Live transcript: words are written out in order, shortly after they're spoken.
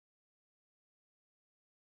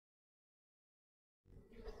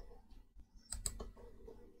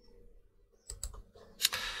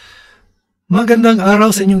Magandang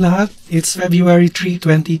araw sa inyong lahat. It's February 3,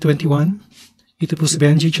 2021. Ito po si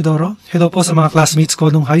Benji Chidoro. Hello po sa mga classmates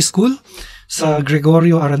ko nung high school sa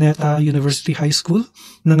Gregorio Araneta University High School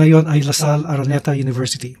na ngayon ay LaSalle Araneta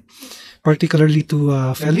University. Particularly to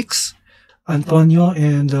Felix, Antonio,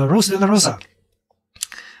 and Rose de la Rosa.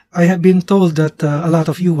 I have been told that a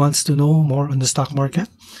lot of you wants to know more on the stock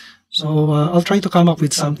market. So I'll try to come up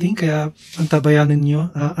with something. Kaya antabayan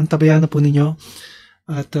na po ninyo.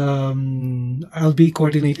 At I'll be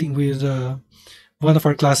coordinating with one of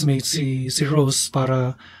our classmates, si Rose,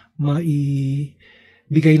 para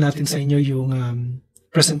maibigay natin sa inyo yung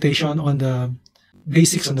presentation on the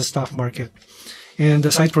basics on the stock market. And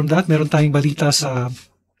aside from that, meron tayong balita sa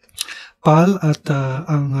PAL at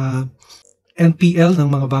ang NPL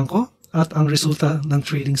ng mga bangko at ang resulta ng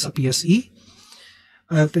trading sa PSE.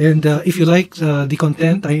 And if you like the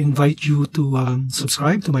content, I invite you to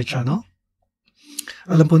subscribe to my channel.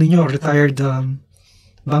 Alam po ninyo, retired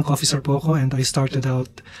bank officer po ako, and I started out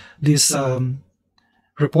this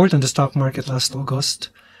report on the stock market last August.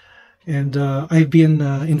 And I've been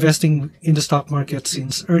investing in the stock market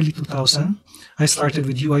since early 2000. I started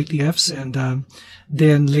with UITFs and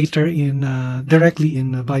then later directly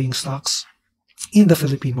in buying stocks in the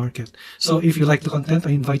Philippine market. So if you like the content,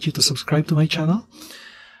 I invite you to subscribe to my channel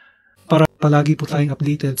para palagi po tayong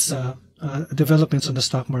updated sa developments on the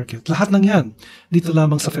stock market. Lahat ng yan dito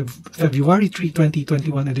lamang sa February 3,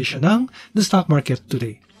 2021 edition ng The Stock Market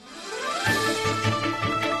Today.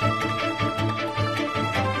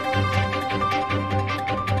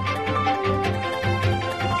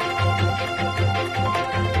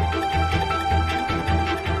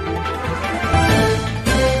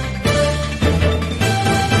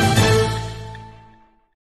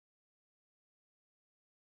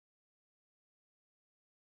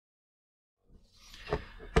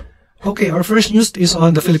 Okay, our first news is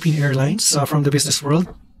on the Philippine Airlines from the business world.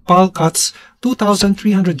 PAL cuts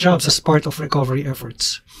 2,300 jobs as part of recovery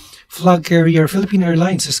efforts. Flag carrier Philippine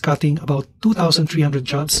Airlines is cutting about 2,300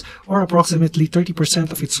 jobs, or approximately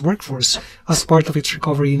 30% of its workforce, as part of its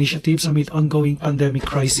recovery initiatives amid ongoing pandemic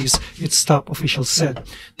crisis, its top officials said.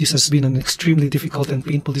 This has been an extremely difficult and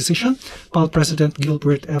painful decision, PAL President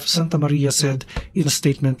Gilbert F. Santamaria said in a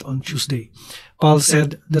statement on Tuesday. PAL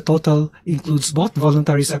said the total includes both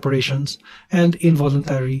voluntary separations and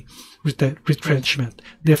involuntary retrenchment.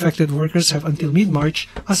 The affected workers have until mid-March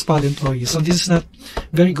as PAL employees. So this is not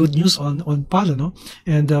very good news on PAL, no?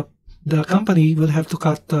 And the company will have to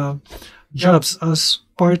cut jobs as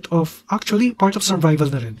part of survival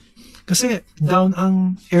na rin. Kasi down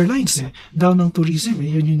ang airlines, down ang tourism,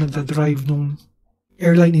 yun yung nagdadrive ng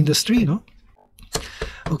airline industry, no?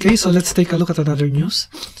 Okay, so let's take a look at another news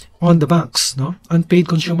on the banks, no? Unpaid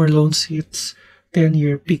consumer loans hits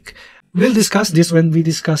 10-year peak. We'll discuss this when we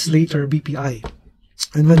discuss later BPI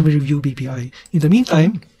and when we review BPI. In the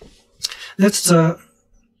meantime, let's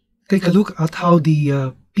take a look at how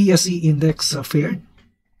the PSE index fared.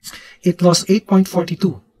 It lost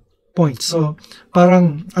 8.42 points. So,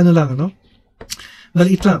 parang ano lang, no?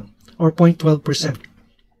 Maliit lang, or 0.12%.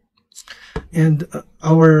 And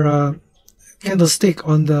our candlestick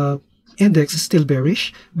on the index is still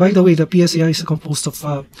bearish. By the way, the PSEI is composed of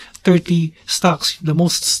 30 stocks, the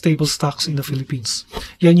most stable stocks in the Philippines.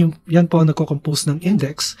 Yan po ang nagko-compose ng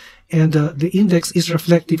index, and the index is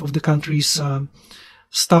reflective of the country's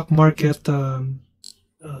stock market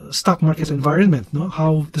environment, no?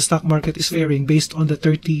 How the stock market is faring based on the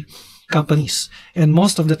 30 companies. And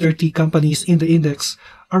most of the 30 companies in the index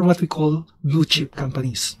are what we call blue chip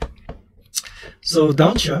companies. So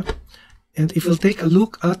down siya. And if we'll take a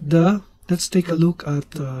look at let's take a look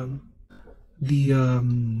at the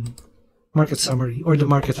market summary or the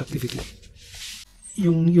market activity.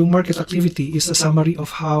 Yung market activity is a summary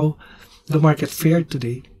of how the market fared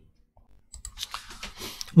today.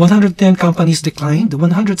 110 companies declined,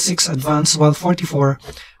 106 advanced, while 44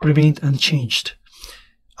 remained unchanged.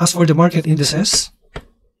 As for the market indices,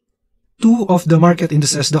 two of the market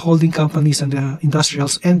indices, the holding companies and the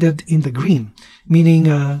industrials, ended in the green, meaning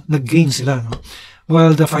nag-gain sila, no?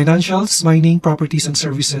 While the financials, mining, properties, and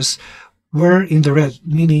services were in the red,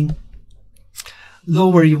 meaning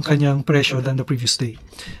lower yung kanyang presyo than the previous day.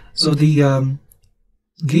 So the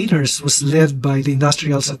gainers was led by the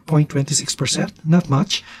industrials at 0.26%, not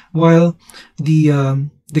much, while the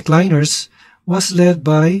decliners was led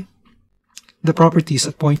by the properties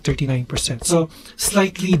at 0.39%. So,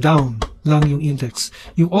 slightly down lang yung index.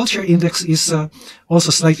 Yung all-share index is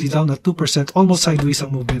also slightly down at 2%, almost sideways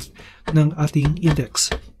ang movement ng ating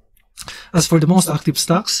index. As for the most active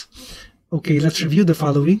stocks, okay, let's review the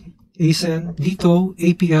following. ACEN, Dito,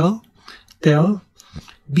 APL, TEL,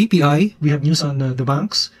 BPI, we have news on the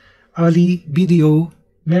banks, Ali, BDO,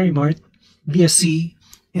 Merrimart, BSC,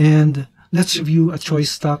 and let's review a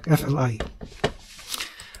choice stock, FLI.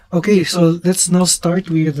 Okay, so let's now start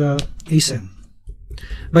with ACEN.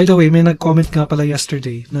 By the way, may nag-comment nga pala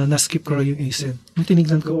yesterday na na-skip ko yung ACEN. Yung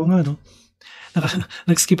tinignan ko, nga no,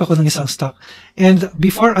 nag-skip ako ng isang stock. And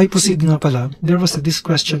before I proceed nga pala, there was this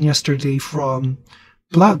question yesterday from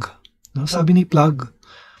Plug. No? Sabi ni Plug,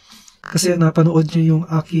 kasi napanood niya yung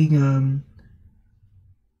aking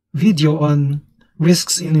video on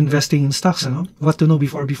risks in investing in stocks, ano? What to know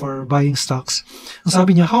before buying stocks. Ang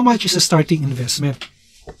sabi niya, how much is a starting investment?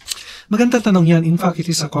 Maganda tanong yan. In fact, it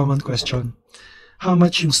is a common question. How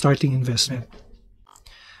much yung starting investment?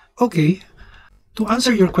 Okay, to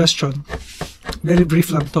answer your question, very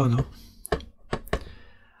brief lang to, no?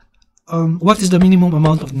 What is the minimum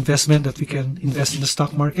amount of investment that we can invest in the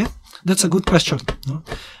stock market? That's a good question, no?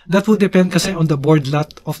 That would depend kasi on the board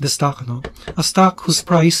lot of the stock, no? A stock whose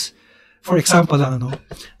price, for example lang, no?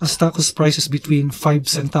 A stock whose price is between 5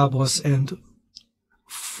 centavos and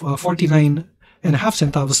 49.5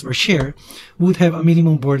 centavos per share would have a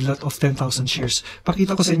minimum board lot of 10,000 shares.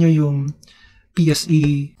 Pakita ko sa inyo yung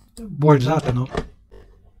PSE board lot, ano?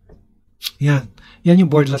 Yan. Yan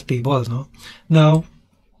yung board lot table, no? Now,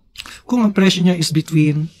 kung ang presyo niya is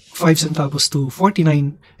between 5 centavos to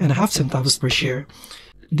 49.5 centavos per share,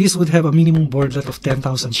 this would have a minimum board lot of 10,000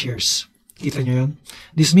 shares. Kita nyo yun?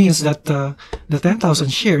 This means that the 10,000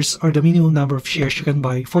 shares are the minimum number of shares you can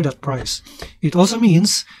buy for that price. It also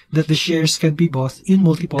means that the shares can be bought in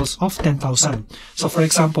multiples of 10,000. So for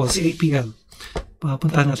example, si APL.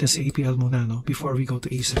 Puntahan natin si APL muna, no? Before we go to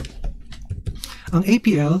ACEN. Ang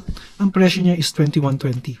APL, ang presyo niya is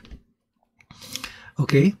 21.20.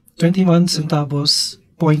 Okay? 21 centavos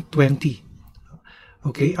 0.20.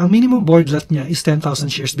 Okay, ang minimum board lot niya is 10,000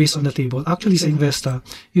 shares based on the table. Actually, sa Investa,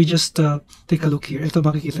 you just take a look here. Ito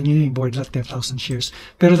makikita niyo yung board lot, 10,000 shares.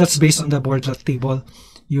 Pero that's based on the board lot table.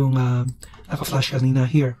 Yung naka-flash kanina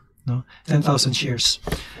here. No? 10,000 shares.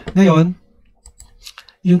 Ngayon,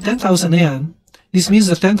 yung 10,000 na yan, this means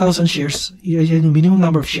that 10,000 shares, yan yung minimum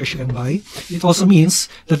number of shares you can buy. It also means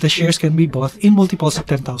that the shares can be bought in multiples of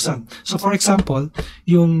 10,000. So for example,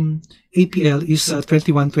 yung APL is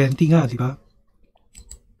 21.20 nga, di ba?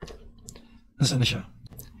 Nasaan na siya?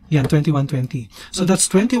 Yan, 21.20. So that's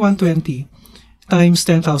 21.20 times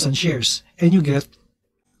 10,000 shares. And you get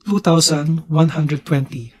 2,120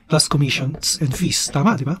 plus commissions and fees.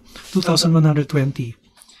 Tama, di ba? 2,120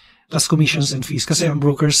 plus commissions and fees. Kasi ang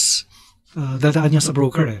brokers, dadaan niya sa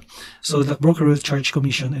broker eh. So the broker will charge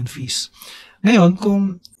commission and fees. Ngayon,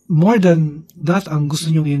 kung more than that ang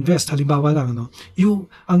gusto nyo i-invest, halimbawa lang, no?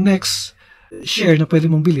 Ang next share na pwede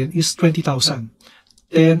mong bilhin is 20,000.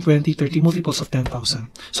 10, 20, 30, multiples of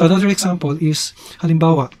 10,000. So another example is,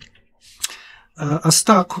 halimbawa, a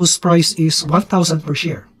stock whose price is 1,000 per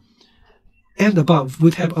share and above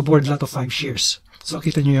would have a board lot of 5 shares. So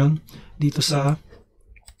kita nyo yun dito sa,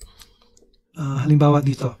 halimbawa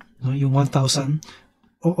dito, no, yung 1,000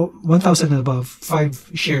 and above,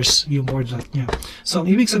 5 shares yung board lot niya. So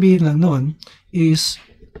ang ibig sabihin lang noon is,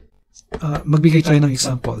 magbigay tayo ng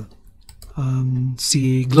example.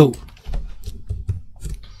 Si Globe.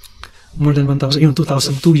 More than 1,000, yung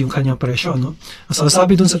 2002 yung kanyang presyo, no? So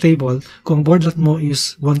sabi dun sa table, kung board lot mo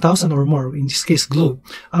is 1,000 or more, in this case Globe,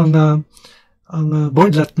 ang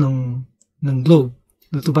board lot ng Globe,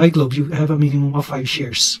 to buy Globe, you have a minimum of 5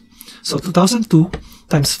 shares. So 2002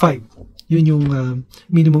 times 5, yun yung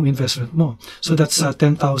minimum investment mo. So that's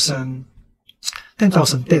 10,010,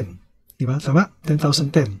 di ba? Tama?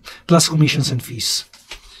 10,010 plus commissions and fees.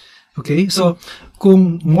 Okay? So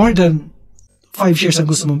kung more than 5 shares ang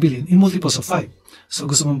gusto mong bilhin, in multiples of 5. So,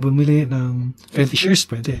 gusto mong bumili ng 20 shares,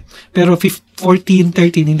 pwede. Pero 14,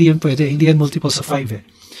 13, hindi yan pwede. Hindi yan multiples of 5 eh.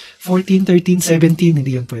 14, 13, 17,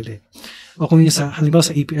 hindi yan pwede. O kung yun halimbawa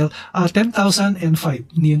sa APL,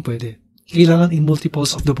 10,005, hindi yan pwede. Kailangan in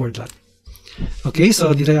multiples of the board lot. Okay,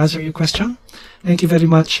 so did I answer your question? Thank you very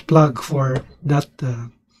much, Plug, for that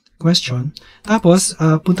question. Tapos,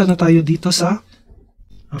 punta na tayo dito sa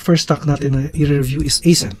first stock natin na i-review is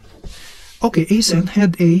ACEN. Okay, ACEN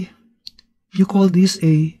had you call this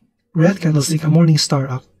a red candlestick, a morning star,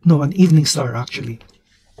 an evening star actually.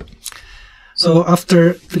 So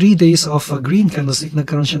after 3 days of a green candlestick,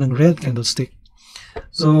 nagkaroon siya ng red candlestick.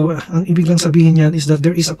 So ang ibig lang sabihin niyan is that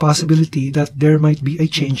there is a possibility that there might be a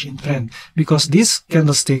change in trend because this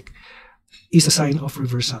candlestick is a sign of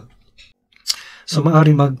reversal. So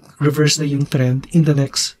maaaring mag-reverse na yung trend in the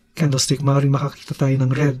next candlestick. Maaaring makakita tayo ng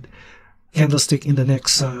red candlestick in the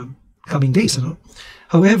next coming days, ano?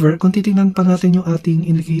 However, kung titingnan pa natin yung ating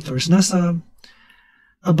indicators, nasa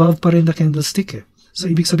above pa rin the candlestick eh. So,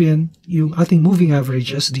 ibig sabihin, yung ating moving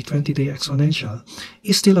averages, the 20-day exponential,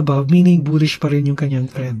 is still above, meaning bullish pa rin yung kanyang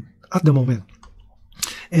trend at the moment.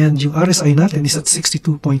 And yung RSI natin is at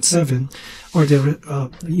 62.7, or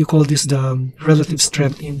you call this the relative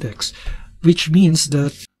strength index, which means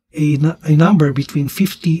that a number between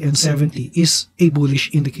 50 and 70 is a bullish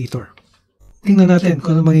indicator. Tingnan natin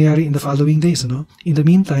kung ano mangyayari in the following days. Ano? In the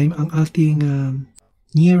meantime, ang ating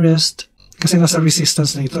nearest, kasi nasa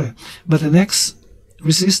resistance na ito eh. But the next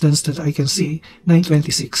resistance that I can see,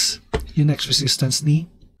 926. Yung next resistance ni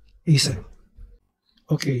ACEN.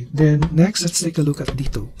 Okay, then next, let's take a look at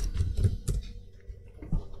dito.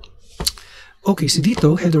 Okay, si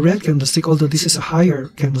dito had a red candlestick, although this is a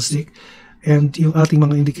higher candlestick, and yung ating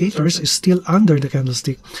mga indicators is still under the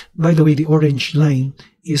candlestick. By the way, the orange line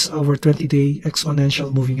is our 20-day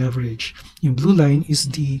exponential moving average. Yung blue line is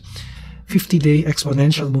the 50-day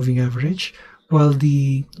exponential moving average, while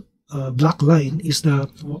the black line is the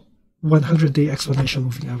 100-day exponential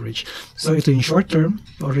moving average. So ito yung short term,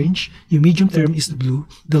 orange, yung medium term is the blue,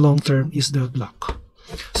 the long term is the black.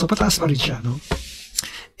 So pataas pa rin siya, no?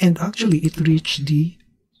 And actually, it reached the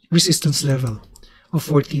resistance level of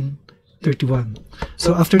 1431.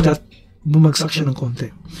 So after that, bumagsak siya ng konti.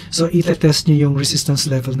 So itetest niyo yung resistance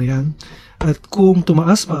level na yan. At kung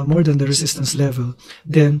tumaas pa more than the resistance level,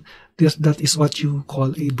 then that is what you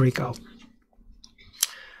call a breakout.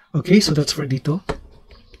 Okay, so that's for dito.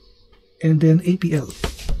 And then APL.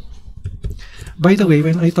 By the way,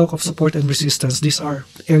 when I talk of support and resistance, these are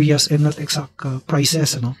areas and not exact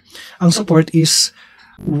prices. Ano? Ang support is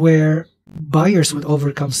where buyers would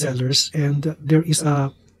overcome sellers, and there is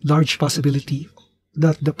a large possibility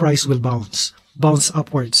that the price will bounce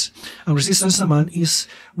upwards. Ang resistance naman is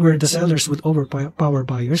where the sellers would overpower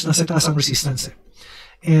buyers. Nasa taas ang resistance eh.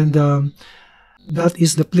 And that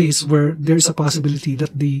is the place where there is a possibility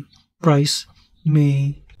that the price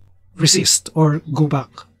may resist or go back.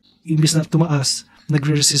 Imbis na tumaas,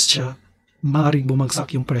 nagre-resist siya, maaaring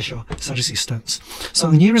bumagsak yung presyo sa resistance. So,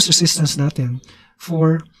 ang nearest resistance natin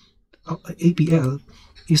for APL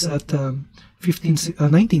is at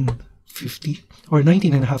 1950 or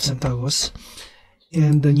 19.5 centavos.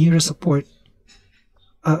 And the nearest support,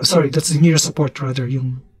 that's the nearest support rather,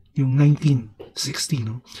 yung 1960,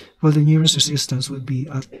 no? Well, the nearest resistance would be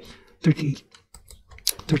at 38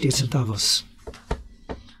 centavos.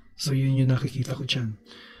 So, yun yung nakikita ko dyan.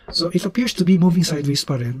 So, it appears to be moving sideways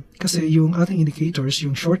pa rin kasi yung ating indicators,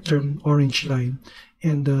 yung short-term orange line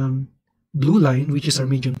and blue line, which is our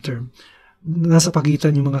medium term, nasa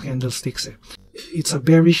pagitan yung mga candlesticks eh. It's a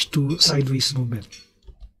bearish to sideways movement.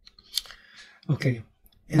 Okay.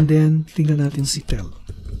 And then, tingnan natin si TEL.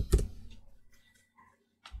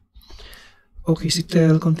 Okay, si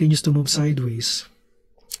TEL continues to move sideways.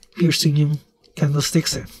 Piercing yung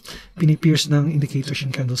candlesticks eh. Pinipierce ng indicators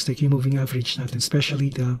yung candlestick, yung moving average natin, especially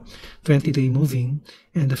the 20-day moving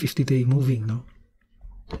and the 50-day moving, no?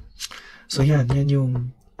 So yan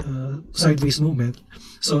yung sideways movement.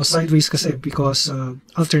 So sideways kasi because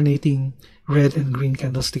alternating red and green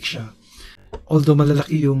candlestick siya. Although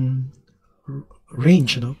malalaki yung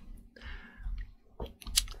range, no?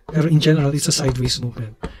 Pero in general, it's a sideways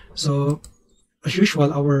movement. So, as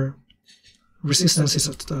usual, our resistance is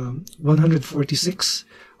at 146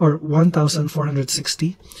 or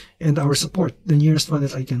 1,460, and our support, the nearest one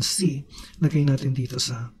that I can see, lagay natin dito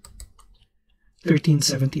sa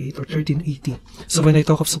 1378 or 1380. So when I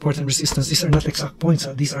talk of support and resistance, these are not exact points,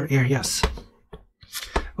 these are areas.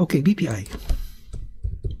 Okay, BPI.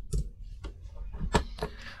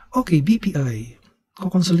 Okay, BPI.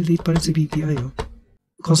 Consolidate pa rin si BPI. Oh.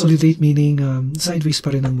 Consolidate meaning sideways pa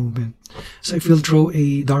rin ang movement. So if we'll draw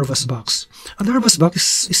a Darvas box. A Darvas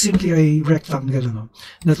box is simply a rectangle, no?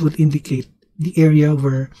 That would indicate the area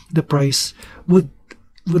where the price would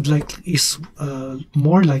is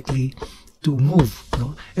more likely to move.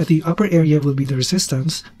 No? At the upper area will be the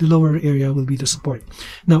resistance, the lower area will be the support.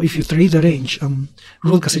 Now, if you trade the range,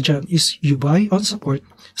 rule kasi dyan is you buy on support,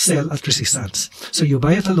 sell at resistance. So, you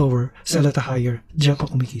buy at a lower, sell at a higher, dyan ka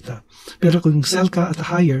kumikita. Pero kung sell ka at a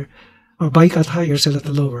higher, or buy ka at higher, sell at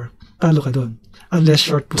a lower, talo ka doon. Unless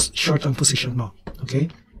short ang position mo. Okay?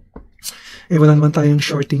 Eh, wala naman tayong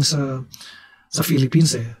shorting sa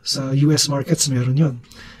Philippines eh. Sa US markets, meron yon.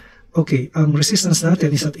 Okay, ang resistance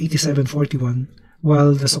natin is at 87.41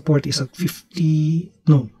 while the support is at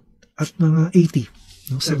at mga 80,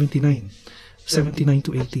 no, 79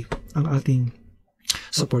 to 80 ang ating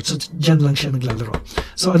support. So, dyan lang siya naglalaro.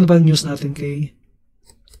 So, ano ba ang news natin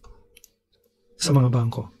sa mga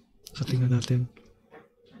bangko? So, tingnan natin.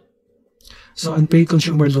 So, unpaid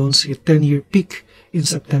consumer loans hit 10-year peak in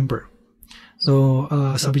September. So,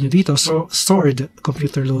 sabi nyo dito, soared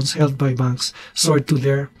computer loans held by banks soared to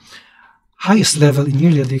their highest level in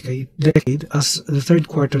nearly a decade as the third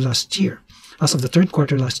quarter last year. As of the third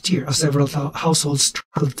quarter last year, as several households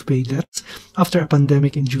struggled to pay debts after a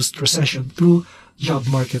pandemic-induced recession threw job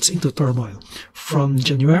markets into turmoil. From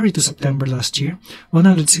January to September last year,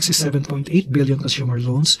 167.8 billion consumer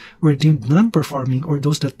loans were deemed non-performing or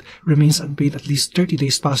those that remains unpaid at least 30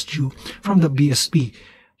 days past due from the BSP.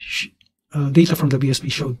 Data from the BSP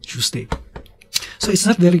showed Tuesday. So it's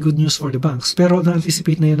not very good news for the banks, pero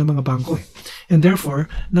na-anticipate na yan ng mga bangko. And therefore,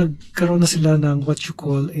 nagkaroon na sila ng what you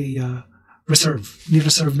call a reserve.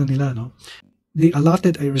 Ni-reserve na nila, no? They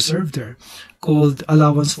allotted a reserve there called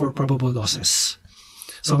allowance for probable losses.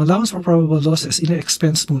 So, ang allowance for probable losses,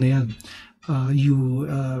 ina-expense muna yan. You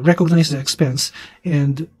recognize the expense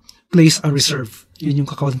and place a reserve. Yun yung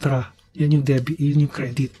kakontra. Yan yung debit, yun yung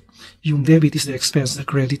credit. Yung debit is the expense, the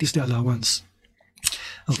credit is the allowance.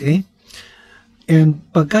 Okay? And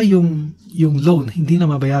pagka yung loan hindi na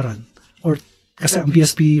mabayaran, or kasi ang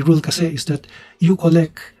BSP rule kasi is that you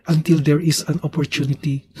collect until there is an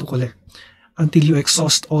opportunity to collect. Until you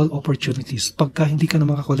exhaust all opportunities. Pagka hindi ka na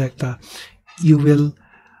makakolekta, you will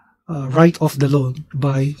write off the loan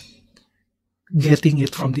by getting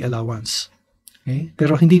it from the allowance. Okay?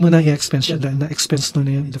 Pero hindi mo na i-expense yan dahil na-expense na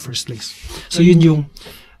yan in the first place. So yun yung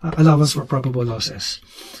allowance for probable losses.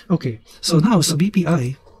 Okay. So now, sa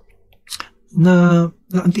BPI,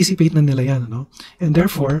 na-anticipate na nila yan, no? And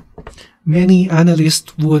therefore, many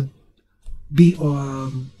analysts would be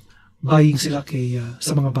buying sila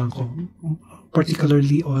sa mga bangko,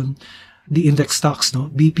 particularly on the index stocks, no?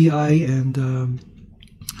 BPI and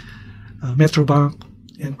Metrobank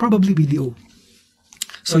and probably BDO.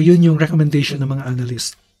 So yun yung recommendation ng mga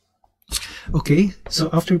analysts. Okay, so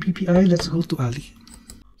after BPI, let's go to Ali.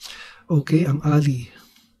 Okay, ang Ali.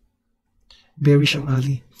 Bearish ang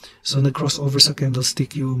Ali. So nag-crossover sa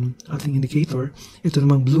candlestick yung ating indicator. Ito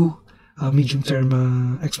namang blue, medium-term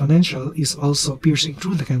exponential is also piercing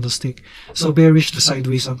through the candlestick. So bearish to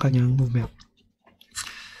sideways ang kanyang movement.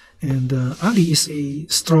 And Ali is a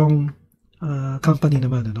strong company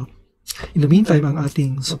naman, ano? In the meantime, ang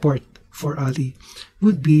ating support for Ali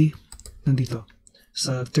would be nandito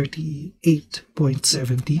sa 38.70,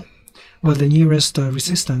 while the nearest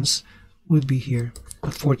resistance would be here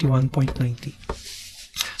at 41.90.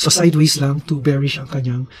 So sideways lang to bearish ang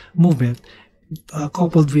kanyang movement,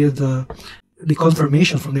 coupled with the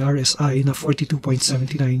confirmation from the RSI na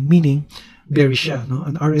 42.79, meaning bearish siya, no?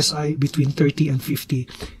 An RSI between 30 and 50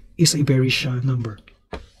 is a bearish number.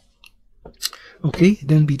 Okay,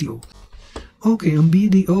 then BDO. Okay, ang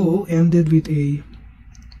BDO ended with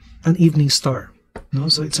an evening star, no?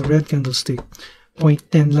 So it's a red candlestick.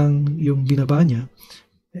 0.10 lang yung binaba niya.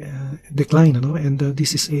 Decline, ano? And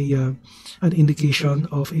this is an indication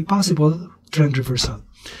of a possible trend reversal.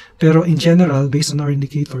 Pero in general, based on our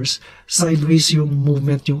indicators, sideways yung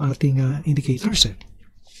movement yung ating indicators.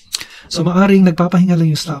 So maaring nagpapahinga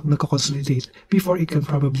lang yung stock, nagko-consolidate before it can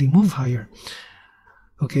probably move higher.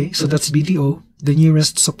 Okay, so that's BDO. The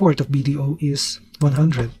nearest support of BDO is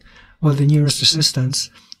 100, while the nearest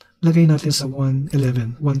resistance, lagay natin sa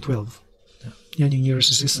 111, 112. Yan yung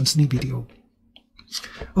nearest resistance ni BDO.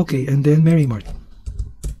 Okay, and then Merrimart.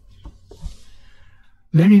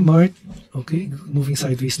 Merrimart, okay, moving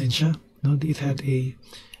sideways din siya. No? It had a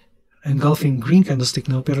engulfing green candlestick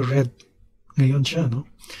now, pero red ngayon siya, no?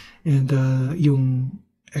 And yung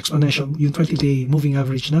exponential, yung 20-day moving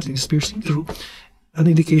average natin is piercing through, an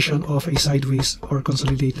indication of a sideways or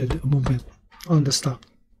consolidated movement on the stock.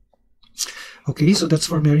 Okay, so that's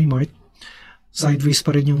for Merrimart. Sideways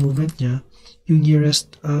pa rin yung movement niya. Yung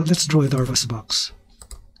nearest, let's draw a Darvas box.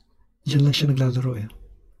 Diyan lang siya naglalaro eh.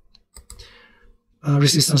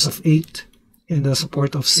 Resistance of 8 and a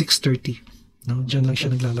support of 630. No? Diyan lang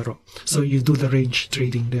siya naglalaro. So you do the range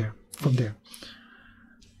trading there, from there.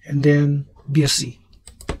 And then BSC.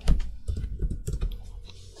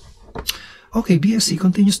 Okay, BSC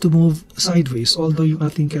continues to move sideways, although yung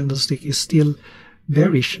ating candlestick is still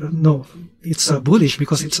bearish. No, it's bullish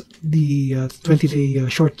because it's the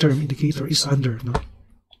 20-day short-term indicator is under. No?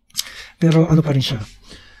 Pero ano pa rin siya?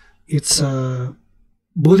 It's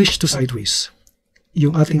bullish to sideways.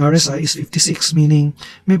 Yung ating RSI is 56, meaning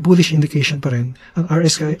may bullish indication pa rin. Ang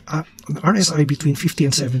RSI between 50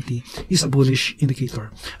 and 70 is a bullish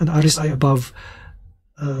indicator. An RSI above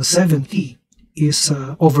 70 is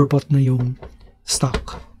overbought na yung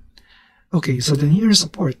stock. Okay, so the nearest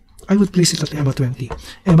support, I would place it at EMA 20.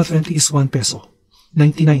 EMA 20 is 1 peso.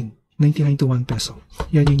 99 to 1 peso.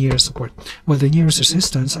 Yan yung nearest support. While the nearest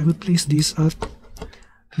resistance, I would place this at,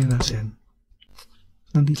 tingnan natin.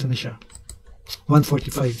 Nandito na siya.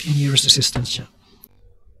 145 yung nearest resistance niya.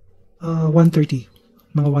 130,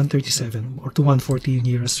 mga 137 or to 140 yung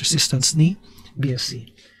nearest resistance ni BSC.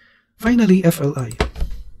 Finally, FLI.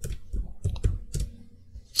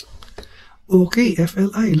 Okay,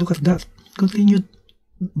 FLI, look at that. Continued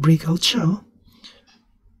breakout siya. Oh.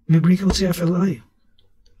 May breakout si FLI.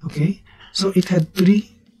 Okay, so it had 3,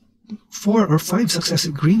 4, or 5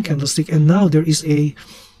 successive green candlestick, and now there is a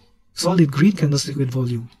solid green candlestick with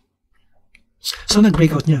volume. So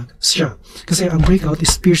nag-breakout niya siya. Kasi ang breakout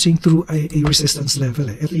is piercing through a resistance level.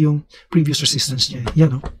 Ito yung previous resistance niya.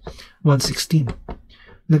 Yan, 116.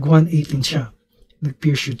 Nag-118 siya.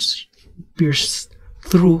 Nag-pierce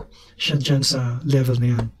through siya dyan sa level na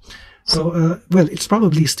yan. So, well, it's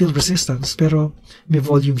probably still resistance, pero may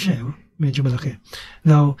volume siya. Medyo malaki.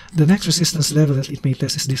 Now, the next resistance level that it may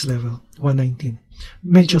test is this level, 119.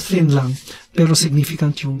 Medyo thin lang, pero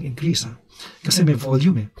significant yung increase. Kasi may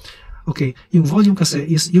volume. Okay, yung volume kasi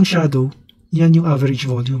is yung shadow, yan yung average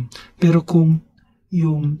volume. Pero kung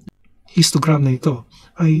yung histogram na ito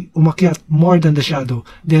ay umakyat more than the shadow,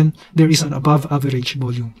 then there is an above average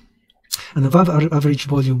volume. An above average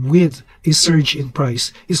volume with a surge in price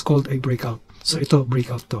is called a breakout. So ito,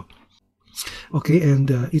 breakout to. Okay, and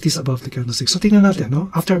it is above the candlestick. So tingnan natin,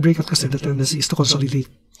 after a breakout kasi the tendency is to consolidate.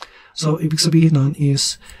 So ibig sabihin nun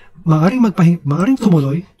is maaring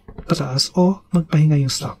tumuloy pataas o magpahinga yung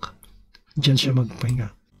stock. Diyan siya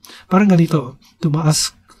magpahinga. Parang ganito,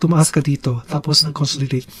 tumaas ka dito, tapos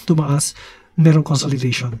nag-consolidate, tumaas, merong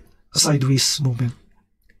consolidation, a sideways movement.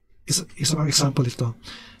 Isang example ito.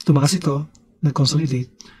 Tumaas ito, nag-consolidate,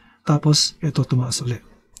 tapos ito tumaas ulit.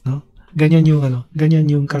 No? Ganyan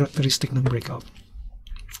yung characteristic ng breakout.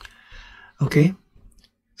 Okay?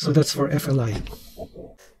 So that's for FLI.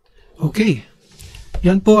 Okay.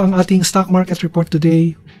 Yan po ang ating stock market report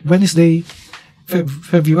today, Wednesday,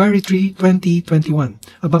 February 3, 2021.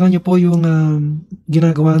 Abangan nyo po yung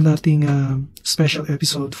ginagawa nating special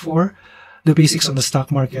episode for the basics on the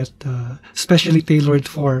stock market, specially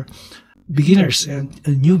tailored for beginners and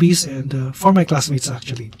newbies and for my classmates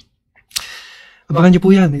actually. Abangan nyo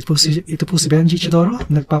po yan. Ito po si Benji Chidoro,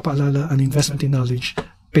 nagpapaalala, an investment in knowledge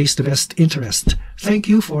pays the best interest.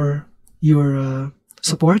 Thank you for your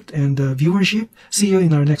support and viewership. See you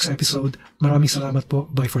in our next episode. Maraming salamat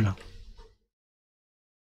po. Bye for now.